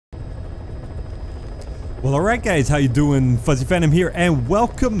Well, alright guys, how you doing? Fuzzy Phantom here, and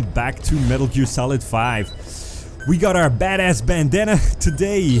welcome back to Metal Gear Solid 5. We got our badass bandana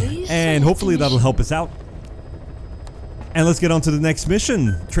today, and hopefully that'll help us out. And let's get on to the next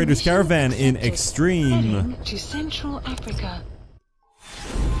mission. Traitor's Caravan in Extreme. Heading to Central Africa.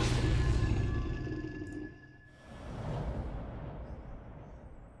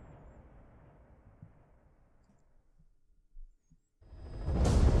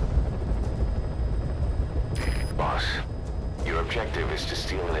 Boss, your objective is to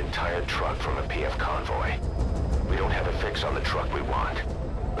steal an entire truck from a PF convoy. We don't have a fix on the truck we want,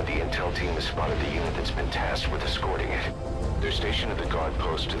 but the intel team has spotted the unit that's been tasked with escorting it. They're stationed at the guard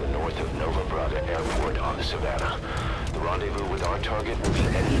post to the north of Nova Braga Airport on the Savannah. The rendezvous with our target will be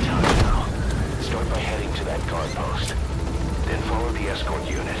any time now. Start by heading to that guard post. Then follow the escort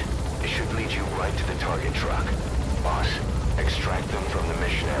unit. It should lead you right to the target truck. Boss, extract them from the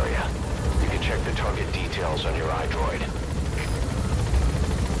mission area. You can check the target details on your iDroid.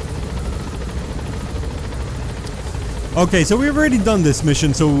 Okay, so we've already done this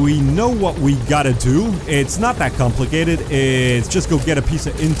mission, so we know what we gotta do. It's not that complicated. It's just go get a piece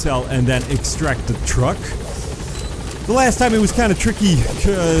of intel and then extract the truck. The last time it was kind of tricky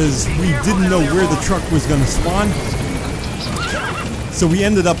because we didn't know where the truck was gonna spawn. So we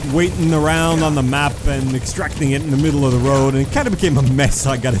ended up waiting around on the map and extracting it in the middle of the road, and it kind of became a mess,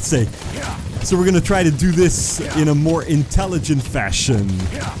 I gotta say. So we're gonna try to do this in a more intelligent fashion.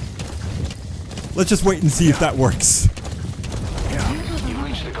 Let's just wait and see if that works.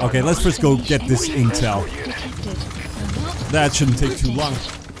 Okay, let's first go get this intel. That shouldn't take too long.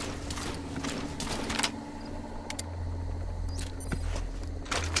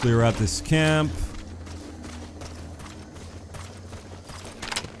 Clear out this camp.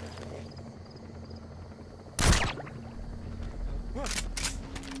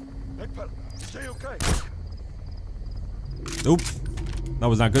 Nope, that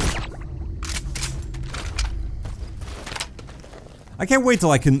was not good. I can't wait till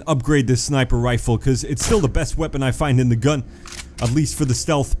I can upgrade this sniper rifle, because it's still the best weapon I find in the gun, at least for the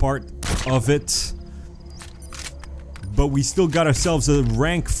stealth part of it. But we still got ourselves a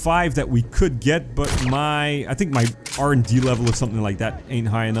rank 5 that we could get, but I think my R&D level or something like that ain't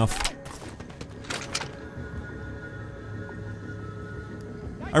high enough.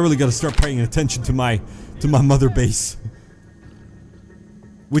 I really gotta start paying attention to my mother base.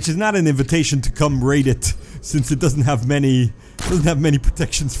 Which is not an invitation to come raid it, since it doesn't have many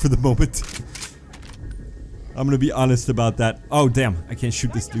protections for the moment. I'm gonna be honest about that. Oh damn, I can't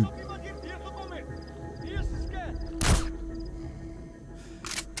shoot this dude.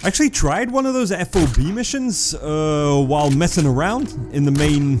 I actually tried one of those FOB missions while messing around in the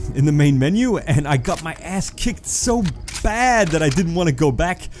main menu, and I got my ass kicked so bad that I didn't want to go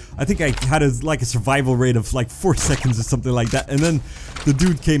back. I think I had a survival rate of like 4 seconds or something like that, and then the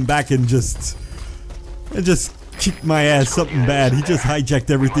dude came back and just kicked my ass something bad. He just hijacked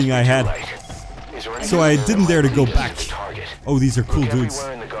everything I had, so I didn't dare to go back. Oh, these are cool dudes.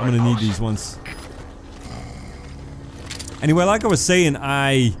 I'm gonna need these ones. Anyway, like I was saying,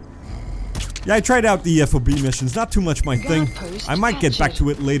 I tried out the FOB missions. Not too much my thing. I might get back to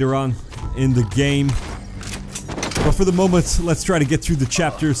it later on in the game. But for the moment, let's try to get through the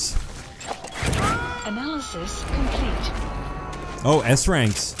chapters. Analysis complete. Oh, S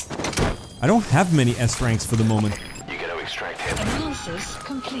ranks. I don't have many S ranks for the moment. You gotta extract him. Analysis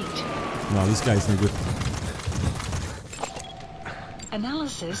complete. No, this guy's no good.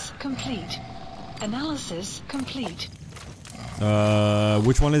 Analysis complete. Analysis complete.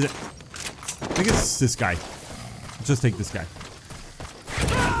 Which one is it? I think it's this guy. Let's just take this guy.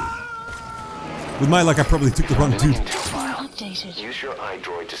 With my luck, I probably took the wrong dude. Updated. Use your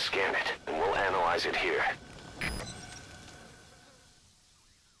iDroid to scan it, and we'll analyze it here.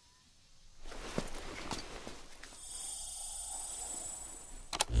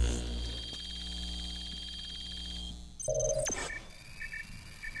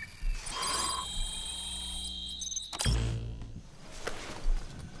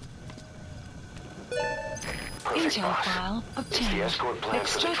 Intel file obtained. The escort plan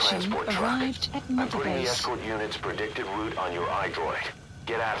for the Extraction transport truck. arrived at I'm Mother putting the Base. escort unit's predicted route on your iDroid.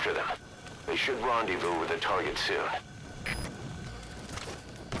 Get after them. They should rendezvous with the target soon.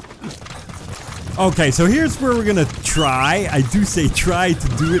 Okay, so here's where we're gonna try. I do say try to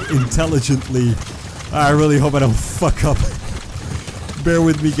do it intelligently. I really hope I don't fuck up. Bear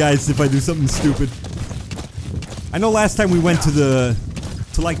with me, guys, if I do something stupid. I know last time we went to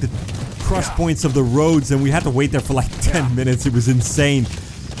like the cross points of the roads, and we had to wait there for like 10 minutes. It was insane.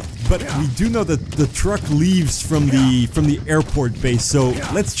 but we do know that the truck leaves from the airport base, so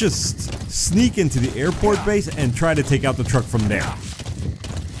let's just sneak into the airport base and try to take out the truck from there.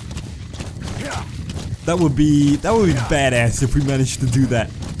 That would be badass if we managed to do that.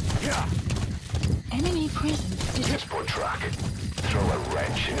 Enemy present. Transport truck. Throw a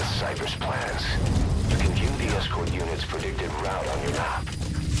wrench into Cypher's plans. You can view the escort unit's predicted route on your map.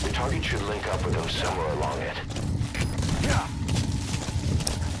 The target should link up with them somewhere along it.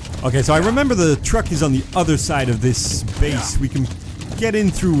 Okay, so I remember the truck is on the other side of this base. We can get in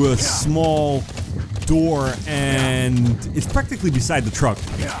through a small door and it's practically beside the truck.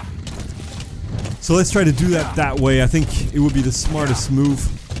 So let's try to do that way. I think it would be the smartest move.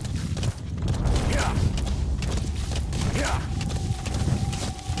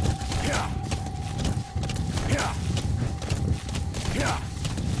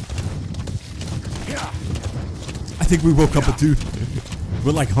 I think we woke up a dude.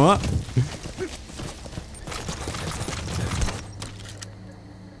 We're like, huh?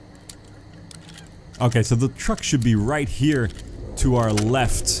 Okay, so the truck should be right here to our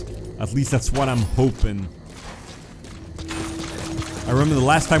left. At least that's what I'm hoping. I remember the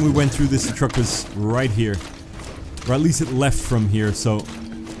last time we went through this, the truck was right here. Or at least it left from here, so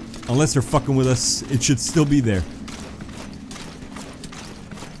unless they're fucking with us, it should still be there.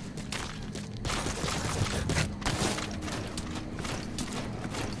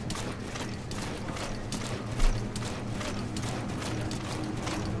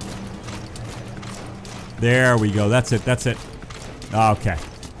 There we go. That's it. That's it. Okay.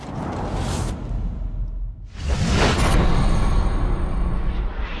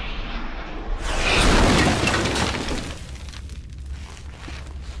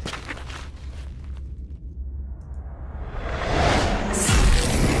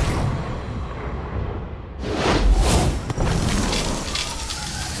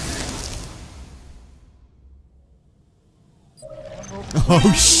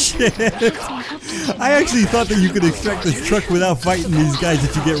 Oh shit! I actually thought that you could extract this truck without fighting these guys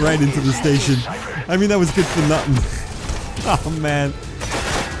if you get right into the station. I mean, that was good for nothing. Oh man.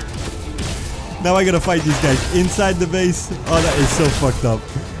 Now I gotta fight these guys inside the base? Oh, that is so fucked up.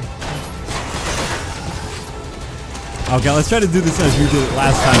 Okay, let's try to do this as we did it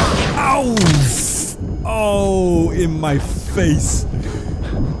last time. Ow! Oh, in my face.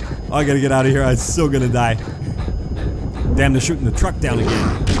 Oh, I gotta get out of here. I'm still gonna die. Damn, they're shooting the truck down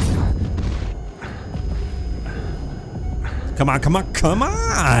again. Come on, come on, come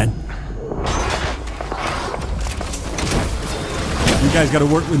on! You guys gotta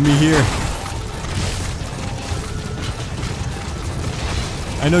work with me here.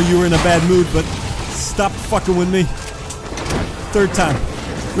 I know you were in a bad mood, but stop fucking with me. Third time,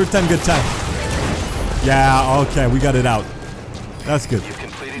 good time. Yeah, okay, we got it out. That's good. You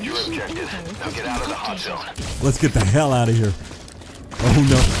completed your objective. Now get out of the hot zone. Let's get the hell out of here. Oh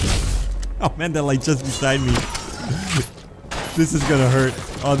no. Oh man, they're like just beside me. This is gonna hurt.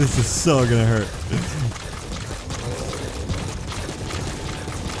 Oh, this is so gonna hurt.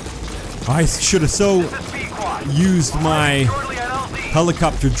 I should have so used my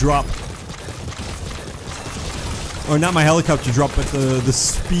helicopter drop. Or not my helicopter drop, but the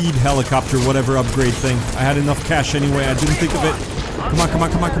speed helicopter, whatever upgrade thing. I had enough cash anyway, I didn't think of it. Come on, come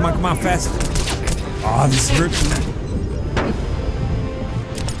on, come on, come on, come on, fast. Oh, this hurts.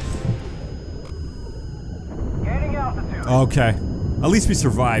 Okay. At least we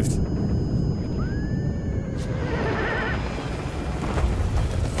survived.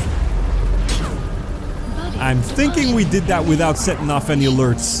 I'm thinking we did that without setting off any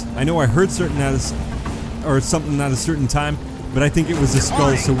alerts. I know I heard something at a certain time, but I think it was a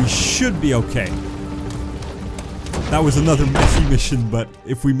skull, so we should be okay. That was another messy mission, but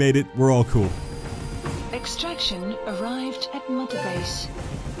if we made it, we're all cool. Extraction arrived at Mother Base.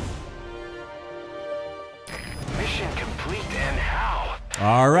 Mission complete, and how?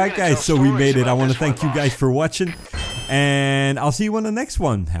 Alright guys, so we made it. I want to thank you guys for watching, and I'll see you on the next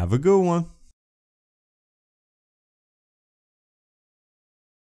one. Have a good one.